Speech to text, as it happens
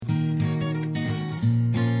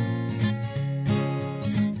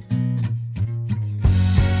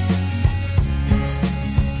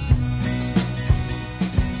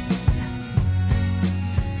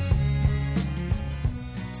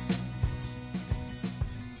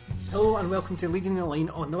Hello and welcome to Leading the Line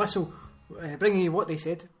on the Whistle, bringing you what they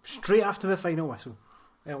said straight after the final whistle.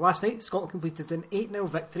 Last night, Scotland completed an 8-0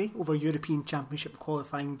 victory over European Championship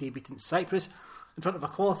qualifying debutant Cyprus in front of a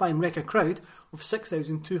qualifying record crowd of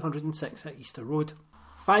 6,206 at Easter Road.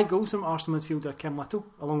 5 goals from Arsenal midfielder Kim Little,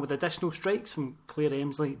 along with additional strikes from Claire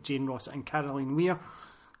Emsley, Jane Ross and Caroline Weir,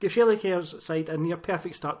 give Shelley Kerr's side a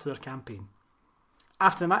near-perfect start to their campaign.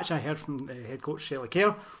 After the match, I heard from head coach Shelley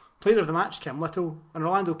Kerr, player of the match Kim Little, and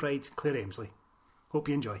Orlando Pride Claire Emsley. Hope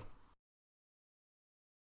you enjoy.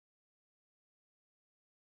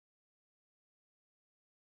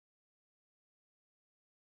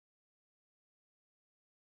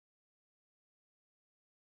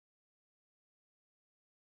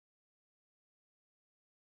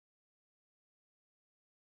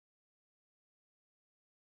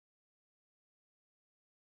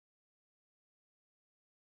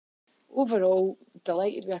 Overall,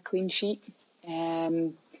 delighted with a clean sheet.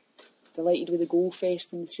 Delighted with the goal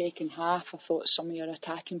fest in the second half. I thought some of your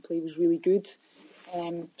attacking play was really good.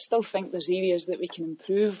 Still think there's areas that we can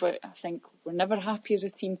improve, but I think we're never happy as a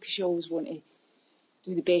team because you always want to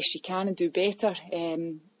do the best you can and do better.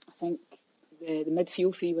 I think the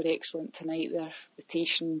midfield three were excellent tonight. Their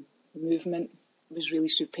rotation, the movement was really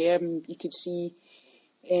superb. And you could see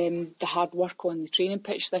the hard work on the training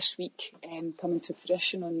pitch this week coming to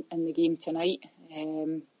fruition in the game tonight.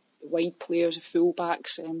 The wide players, the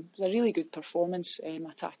full-backs, it was a really good performance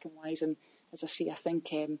attacking-wise, and as I say, I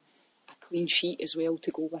think a clean sheet as well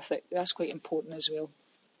to go with it. That's quite important as well.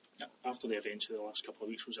 After the events of the last couple of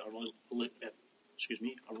weeks, was it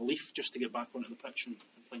a relief just to get back onto the pitch and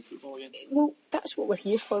playing football again? Well, that's what we're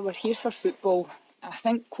here for. We're here for football. I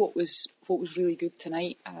think what was really good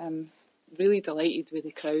tonight, really delighted with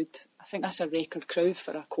the crowd. I think that's a record crowd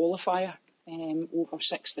for a qualifier, over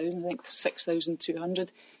 6,000, I think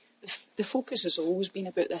 6,200. The focus has always been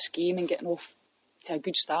about this game and getting off to a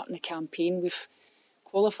good start in the campaign. We've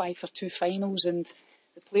qualified for 2 finals and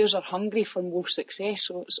the players are hungry for more success,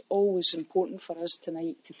 so it's always important for us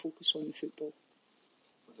tonight to focus on the football.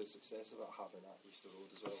 With the success of it happening at Easter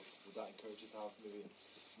Road as well, would that encourage you to have maybe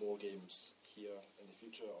more games here in the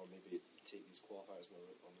future, or maybe take these qualifiers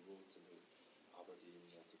on the road to Aberdeen,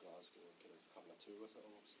 to Glasgow, and kind of having a tour with it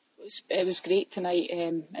almost? It was great tonight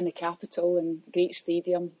in the capital, and great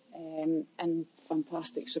stadium, and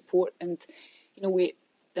fantastic support. And you know,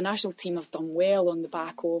 the national team have done well on the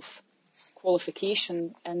back of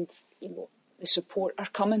qualification, and you know, the support are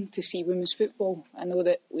coming to see women's football. I know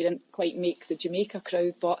that we didn't quite make the Jamaica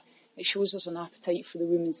crowd, but it shows us an appetite for the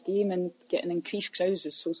women's game, and getting increased crowds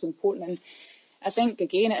is so important. And I think,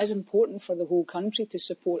 again, it is important for the whole country to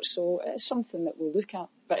support, so it's something that we'll look at.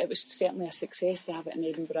 But it was certainly a success to have it in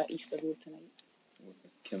Edinburgh at Easter Road tonight.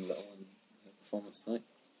 Kim Little in her performance tonight?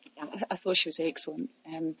 Yeah, I thought she was excellent.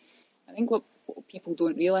 I think what people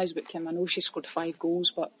don't realise about Kim, I know she scored 5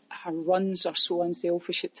 goals, but her runs are so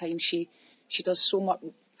unselfish at times. She does so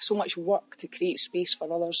much work to create space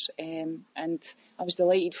for others, and I was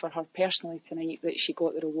delighted for her personally tonight that she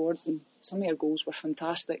got the rewards, and some of her goals were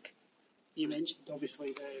fantastic. You mentioned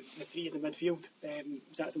obviously the 3 in the midfield.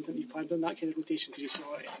 Was that something you planned on, that kind of rotation? Because you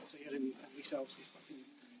saw it Claire and Lisa obviously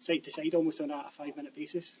side to side almost on a 5-minute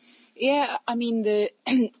basis. Yeah, I mean,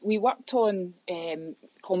 we worked on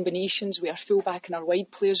combinations with our full-back and our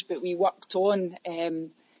wide players, but we worked on the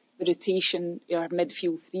rotation, our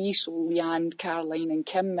midfield 3, so Leanne, Caroline and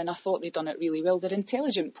Kim, and I thought they'd done it really well. They're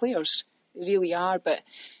intelligent players, they really are,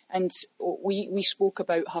 and we spoke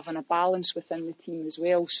about having a balance within the team as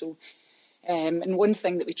well, so and one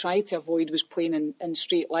thing that we tried to avoid was playing in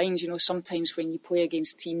straight lines. You know, sometimes when you play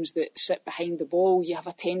against teams that sit behind the ball, you have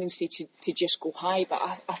a tendency to just go high. But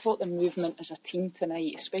I thought the movement as a team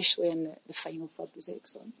tonight, especially in the final third, was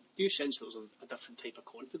excellent. Do you sense there was a different type of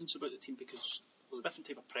confidence about the team, because there's a different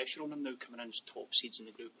type of pressure on them now coming in as top seeds in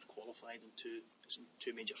the group, have qualified in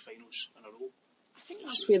two major finals in a row? I think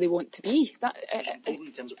that's where they want to be. It's important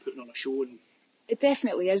in terms of putting on a show. And it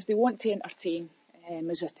definitely is. They want to entertain.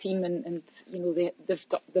 As a team, and you know,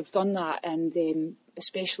 they've done that, and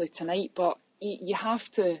especially tonight. But you have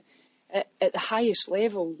to, at the highest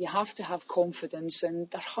level, you have to have confidence, and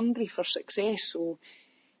they're hungry for success. So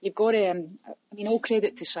you've got to, I mean, all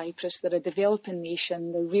credit to Cyprus. They're a developing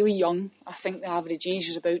nation. They're really young. I think the average age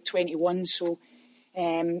is about 21. So,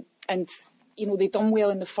 and you know, they done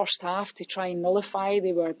well in the first half to try and nullify.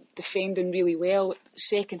 They were defending really well.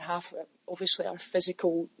 Second half, obviously, the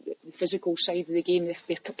physical side of the game,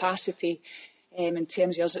 their capacity in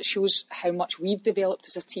terms of us, it shows how much we've developed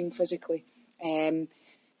as a team physically. To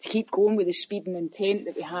keep going with the speed and intent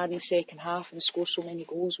that we had in the second half and score so many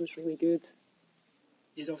goals was really good.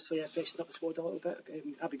 you'd obviously freshened up the squad a little bit.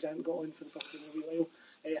 Abby Grant got on for the first time in a wee while.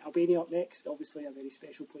 Albania up next, obviously a very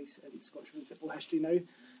special place in Scottish women's football history now.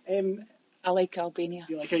 I like Albania.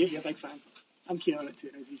 Do you like it? You're a big fan. I'm keen on it too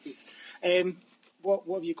now these days. What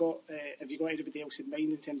have you got? Have you got anybody else in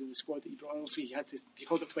mind in terms of the squad that you brought on? Obviously, you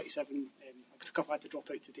called up 27. A couple had to drop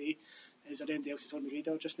out today. Is there anybody else that's on the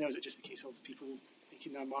radar just now? Or is it just a case of people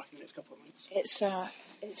making their mark in the next couple of months? It's a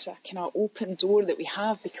kind of open door that we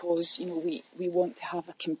have because we want to have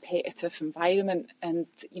a competitive environment, and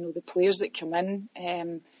the players that come in,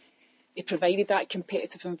 they provided that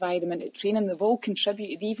competitive environment at training. They've all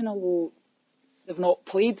contributed, even although they've not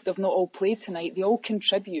all played tonight. They all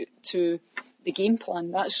contribute to the game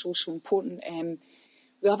plan. That's so important.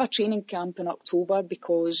 We have a training camp in October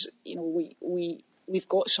because we've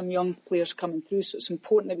got some young players coming through, so it's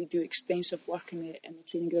important that we do extensive work in the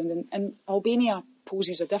training ground. And Albania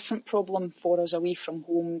poses a different problem for us away from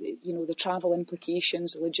home. The travel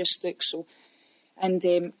implications, the logistics.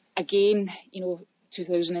 Again,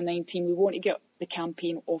 2019, we want to get the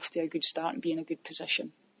campaign off to a good start and be in a good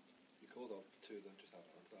position. You called up two of them just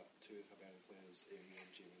after that, two Hibernian players, Amy and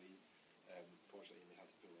Jamie Lee. Unfortunately, Amy had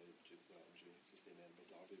to pull out due to that injury sustained in the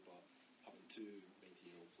derby, but having two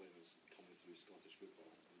 19-year-old players coming through Scottish football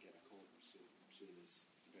and getting a call so soon is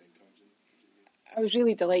very encouraging. I was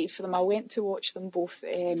really delighted for them. I went to watch them both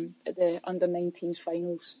at the under-19s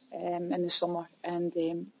finals in the summer, and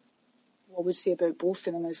what I would say about both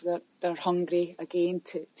of them is that they're hungry again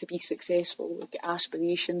to be successful. They've got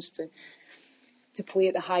aspirations to play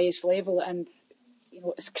at the highest level, and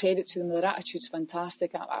it's a credit to them. Their attitude's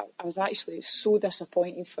fantastic. I was actually so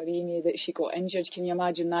disappointed for Amy that she got injured. Can you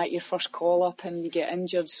imagine that? Your first call up and you get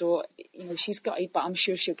injured. So she's gutted, but I'm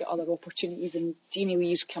sure she'll get other opportunities. And Jeannie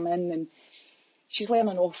Lee's come in and she's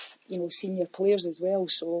learning off senior players as well.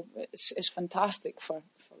 So it's fantastic for them.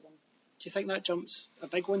 Do you think that jump's a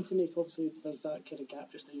big one to make? Obviously, there's that kind of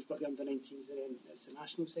gap just now. You've got the under-19s and then it's the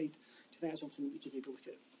national side. Do you think that's something that you could maybe look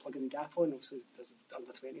at plugging the gap on? Obviously, there's the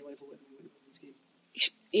under-20 level at the moment in the women's game.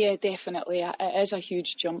 Yeah, definitely. It is a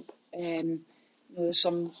huge jump. There's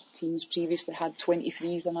some teams previously had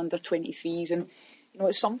 23s and under-23s, and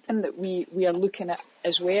it's something that we are looking at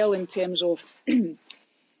as well in terms of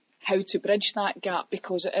how to bridge that gap,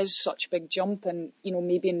 because it is such a big jump, and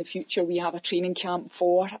maybe in the future we have a training camp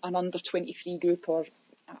for an under-23 group, or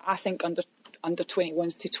I think under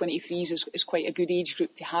 21s to 23s is quite a good age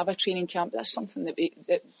group to have a training camp. That's something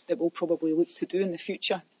that we'll probably look to do in the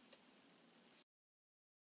future.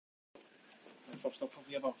 First up, have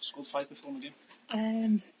you ever scored 5 before in a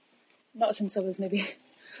game? Not since I was maybe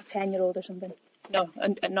a 10-year-old or something. No,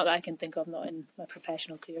 and not that I can think of, not in my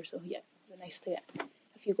professional career. So yeah, it was nice to get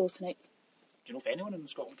a few goals tonight. Do you know if anyone in the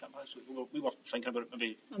Scotland camp has? We were thinking about it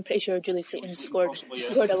maybe. I'm pretty sure Julie Fleeton scored possibly, yeah.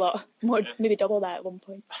 scored a lot more, maybe double that at one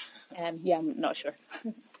point. Yeah, I'm not sure.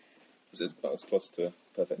 Is it about as close to a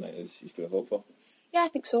perfect night as you could have hoped for? Yeah, I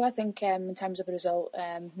think so. I think in terms of the result,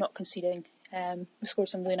 not conceding, we scored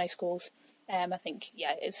some really nice goals. I think,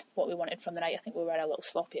 yeah, it's what we wanted from the night. I think we were a little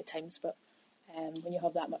sloppy at times, but when you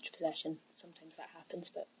have that much possession, sometimes that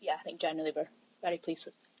happens. But yeah, I think generally we're very pleased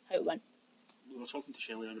with how it went. We were talking to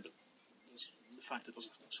Shelley about the fact that there's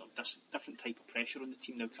a sort of different type of pressure on the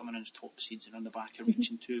team now coming in as top seeds and on the back of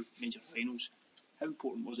reaching 2 major finals. How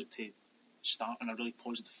important was it to start in a really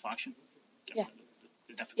positive fashion? Yeah.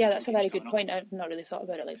 Yeah, that's a very good point. I've not really thought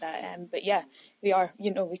about it like that. But yeah, we are,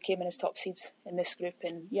 we came in as top seeds in this group,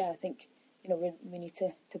 and yeah, I think, we need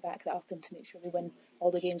to back that up and to make sure we win all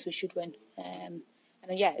the games we should win. And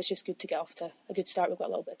yeah, it's just good to get off to a good start. We've got a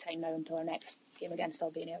little bit of time now until our next game against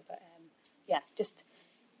Albania. But yeah, just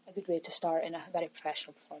a good way to start in a very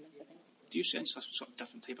professional performance, I think. Do you sense a sort of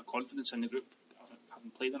different type of confidence in the group, having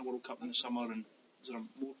played in a World Cup in the summer, and is there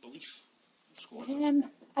more belief in the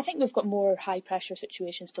squad? I think we've got more high pressure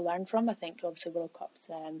situations to learn from. I think obviously World Cups,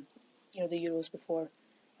 the Euros before,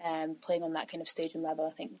 playing on that kind of stage and level,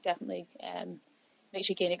 I think definitely makes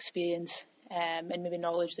you gain experience and maybe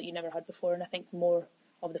knowledge that you never had before. And I think more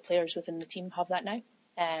of the players within the team have that now.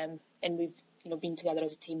 And we've been together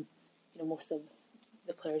as a team. Most of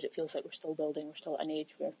the players, it feels like we're still building. We're still at an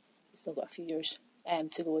age where we've still got a few years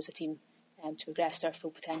to go as a team to progress to our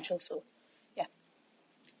full potential. So yeah.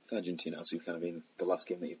 It's Argentina obviously kind of been the last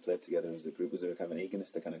game that you've played together as a group. Was there a kind of an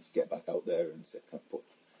eagerness to kind of get back out there and kind of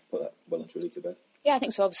put that well and truly to bed? Yeah, I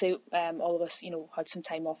think so. Obviously, all of us, had some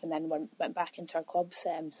time off and then went back into our clubs.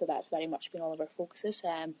 So that's very much been all of our focuses.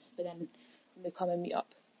 But then when we come and meet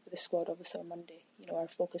up with the squad, obviously on Monday, our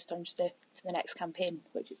focus turns to the next campaign,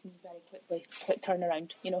 which it seems very quick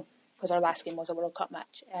turnaround. Because our last game was a World Cup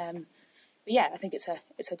match. But yeah, I think it's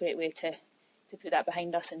a great way to put that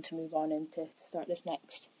behind us and to move on and to start this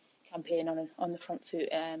next campaign on the front foot,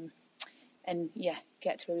 and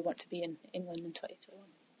get to where we want to be in England in 2021.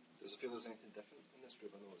 Does it feel there's anything different in this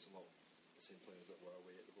group? I know it's a lot the same players that were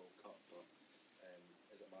away at the World Cup, but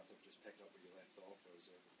is it a matter of just picking up where you left off, or is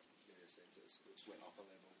there maybe a sense that it's went up a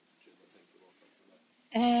level during the time for the World Cup from that?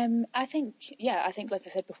 I think like I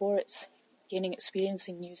said before, it's gaining experience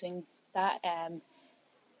and using that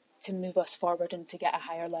to move us forward and to get a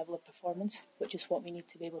higher level of performance, which is what we need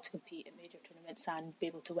to be able to compete in major tournaments and be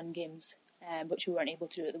able to win games, which we weren't able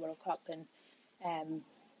to do at the World Cup. And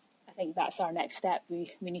I think that's our next step.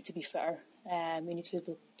 We need to be fitter. We need to be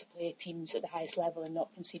able to play teams at the highest level and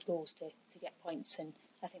not concede goals to get points. And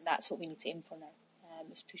I think that's what we need to aim for now,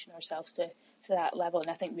 is pushing ourselves to that level.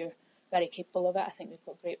 And I think we're very capable of it. I think we've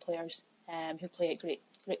got great players who play at great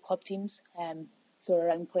club teams, so we're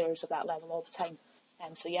around players of that level all the time.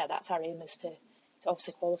 So that's our aim, is to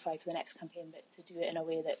obviously qualify for the next campaign, but to do it in a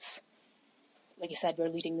way that's, like you said, we're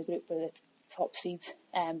leading the group, we're the top seeds,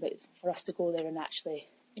 but for us to go there and actually,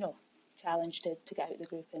 challenge to get out of the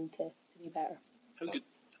group and to be better.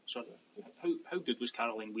 How good was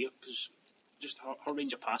Caroline Weir? Because just her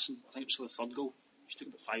range of passing, I think it was the third goal. She took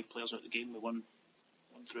about 5 players out of the game with one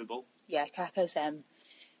through ball. Yeah, Kaka's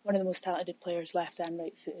one of the most talented players, left and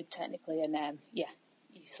right footed technically, and you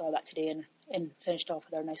saw that today and finished off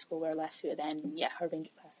with our nice goal with our left footed, and her range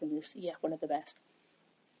of passing is one of the best.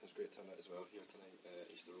 It was a great turnout as well here tonight,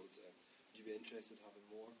 Easter Road. Would you be interested in having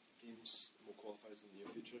more games, more qualifiers in the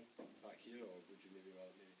near future back here, or would you maybe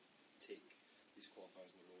rather take these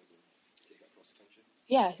qualifiers in the road and take it across the country?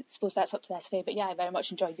 Yeah, I suppose that's up to the SFA, but I very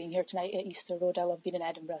much enjoyed being here tonight at Easter Road. I love being in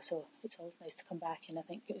Edinburgh, so it's always nice to come back, and I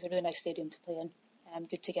think it was a really nice stadium to play in.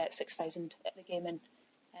 Good to get 6,000 at the game, and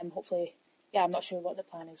hopefully, I'm not sure what the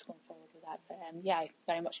plan is going forward with that, but I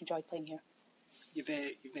very much enjoyed playing here. You've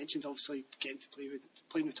mentioned obviously getting to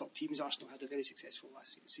playing with top teams. Arsenal had a very successful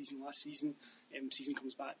last season. Season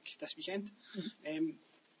comes back this weekend. Mm-hmm.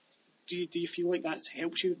 Do you feel like that's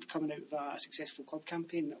helped you coming out of a successful club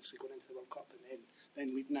campaign, obviously going into the World Cup and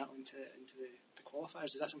then leading that into the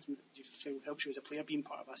qualifiers? Is that something that you feel helps you as a player being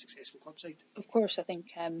part of a successful club side? Of course, I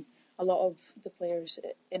think a lot of the players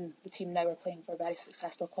in the team now are playing for very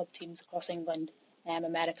successful club teams across England,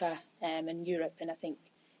 America, and Europe, and I think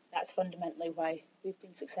that's fundamentally why we've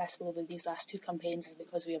been successful over these last 2 campaigns, is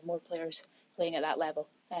because we have more players playing at that level.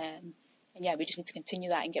 And we just need to continue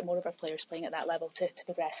that and get more of our players playing at that level to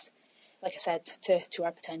progress, like I said, to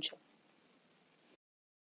our potential.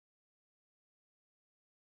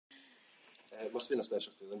 It must have been a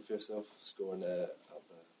special feeling for yourself, scoring at the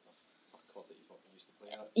club that you used to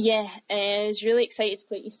play at. Yeah, I was really excited to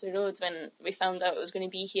play at Easter Road when we found out it was going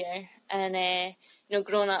to be here. And,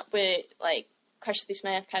 growing up with, Kirsty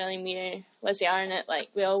Smith, Caroline Weir, Lizzie Arnott,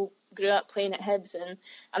 we all grew up playing at Hibs, and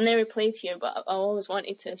I've never played here, but I always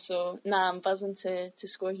wanted to, so I'm buzzing to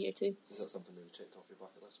score here too. Is that something maybe checked off your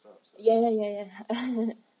bucket list, perhaps?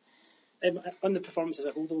 Yeah. On the performance as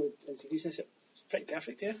a whole, though, in seriousness, it's pretty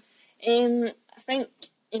perfect, yeah? I think,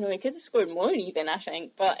 we could have scored more even, I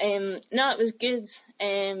think, but no, it was good.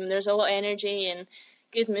 There's a lot of energy and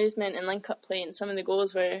good movement and link-up play, and some of the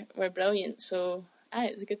goals were brilliant, so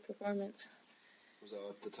it was a good performance. Was there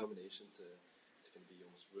a determination to kind of be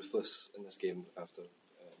almost ruthless in this game after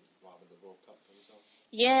having the World Cup for yourself?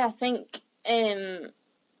 Yeah, I think in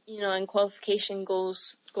qualification goal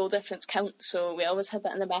difference counts, so we always had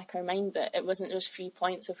that in the back of our mind that it wasn't just 3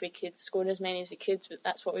 points if we could score as many as we could, but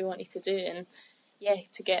that's what we wanted to do, and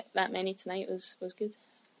to get that many tonight was good.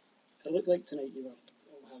 It looked like tonight you were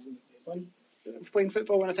all having fun playing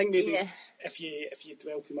football, and I think maybe if you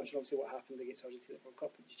dwell too much on obviously what happened against Argentina at the World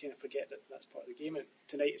Cup, you kind of forget that that's part of the game, and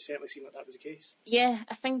tonight it certainly seemed like that was the case. Yeah,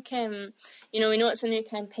 I think we know it's a new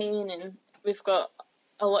campaign and we've got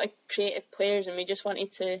a lot of creative players, and we just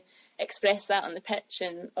wanted to express that on the pitch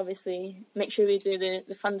and obviously make sure we do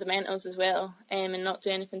the fundamentals as well, and not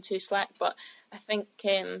do anything too slack. But I think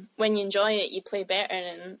when you enjoy it, you play better,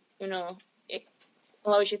 and it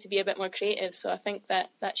allows you to be a bit more creative. So I think that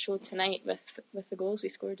showed tonight with the goals we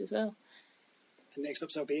scored as well. And next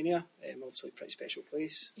up's Albania, obviously a pretty special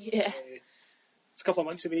place. Yeah. It's a couple of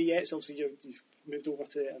months away yet, so obviously you've moved over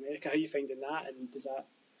to America. How are you finding that, and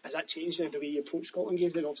has that changed the way you approach Scotland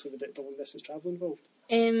games, and obviously with the long distance travel involved?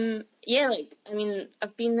 I've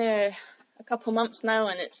been there a couple of months now,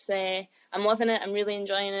 and it's I'm loving it. I'm really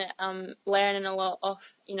enjoying it. I'm learning a lot off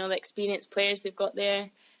the experienced players they've got there.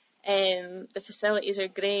 The facilities are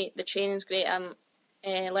great. The training's great. I'm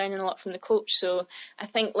learning a lot from the coach. So I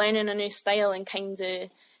think learning a new style and kind of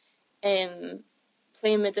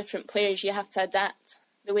playing with different players, you have to adapt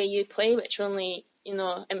the way you play, which only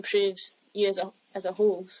improves you as a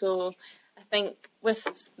whole. So I think with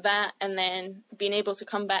that, and then being able to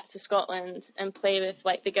come back to Scotland and play with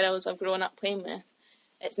like the girls I've grown up playing with,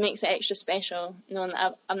 it makes it extra special knowing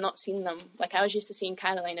that I've not seen them. Like, I was used to seeing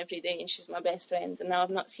Caroline every day, and she's my best friend, and now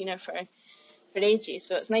I've not seen her for ages.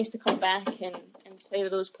 So it's nice to come back and play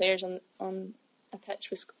with those players on a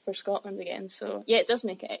pitch for Scotland again. So yeah, it does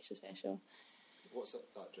make it extra special. What's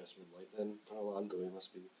that dressing room like then, Orlando? You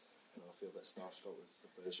must be, I feel a bit starstruck with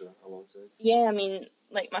the players you're alongside. Yeah, I mean,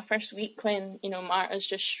 like my first week when, Marta's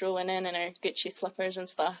just strolling in her Gucci slippers and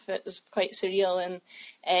stuff, it was quite surreal.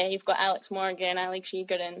 And you've got Alex Morgan, Alex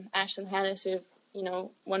Yeager and Ashton Harris who've,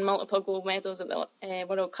 won multiple gold medals at the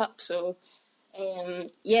World Cup. So,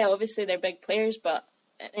 yeah, obviously they're big players, but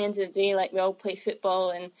at the end of the day, like, we all play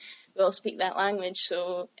football and we all speak that language.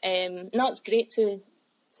 So, no, it's great to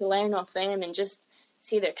learn off them and just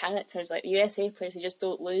see their characters. Like the USA players, they just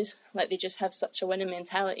don't lose. Like, they just have such a winning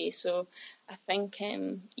mentality. So I think,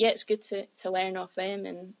 yeah, it's good to learn off them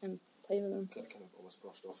and play with them. That kind of almost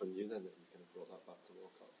brushed off on you then, that you kind of brought that back to the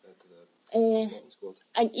World Cup, to the Scotland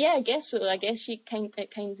squad? Yeah, I guess so. I guess it kind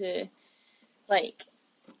of, like,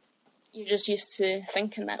 you're just used to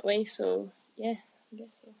thinking that way. So, yeah, I guess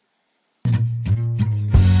so.